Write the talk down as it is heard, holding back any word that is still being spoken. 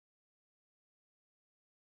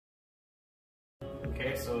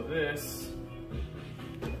Okay, so this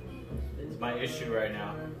is my issue right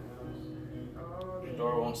now. The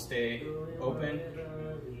door won't stay open.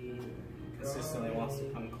 Consistently wants to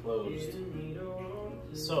come closed.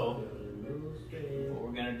 So what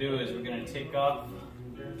we're gonna do is we're gonna take off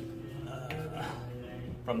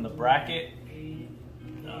from the bracket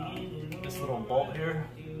this little bolt here,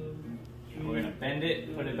 and we're gonna bend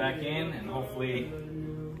it, put it back in, and hopefully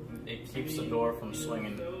it keeps the door from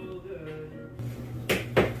swinging.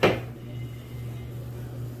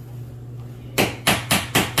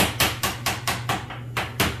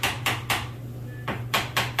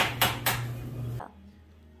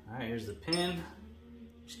 Alright, here's the pin.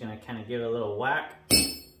 Just gonna kind of give it a little whack.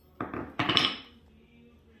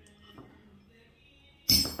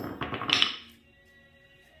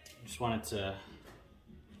 Just want it to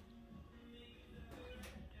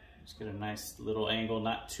just get a nice little angle,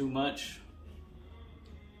 not too much.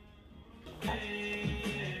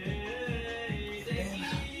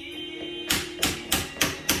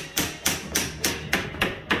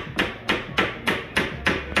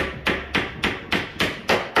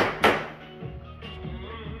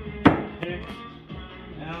 Okay,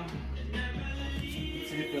 now let's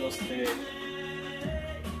see if it'll stay.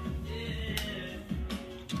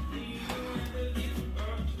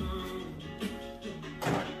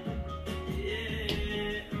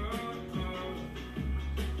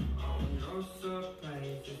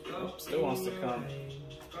 Still wants to come.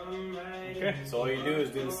 Okay, so all you do is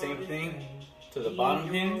do the same thing to the bottom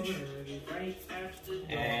hinge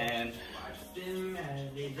and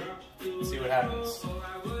see what happens.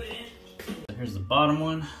 Here's the bottom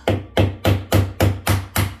one.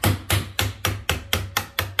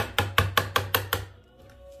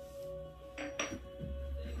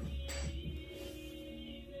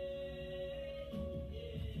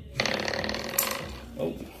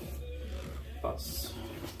 Oh, bus.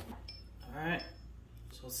 All right,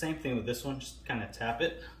 so same thing with this one, just kind of tap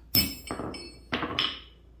it. A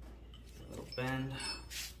little bend.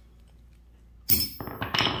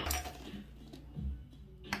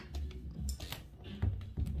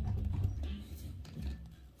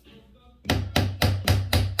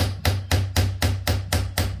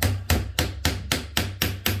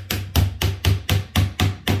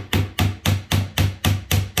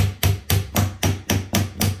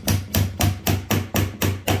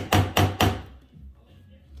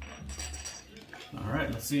 All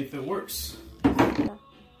right, let's see if it works.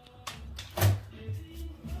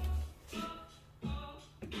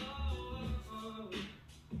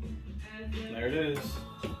 There it is.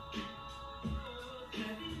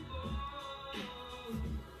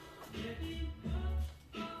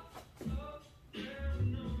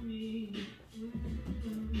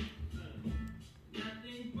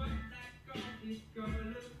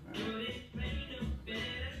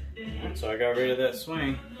 Alright, so I got rid of that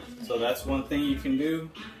swing. So that's one thing you can do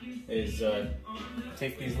is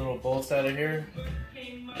take these little bolts out of here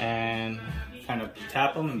and kind of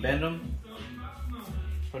tap them and bend them,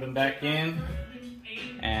 put them back in,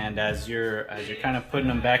 and as you're kind of putting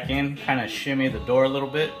them back in, kind of shimmy the door a little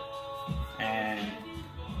bit, and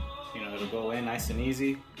you know, it'll go in nice and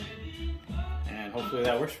easy, and hopefully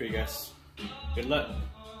that works for you guys. Good luck.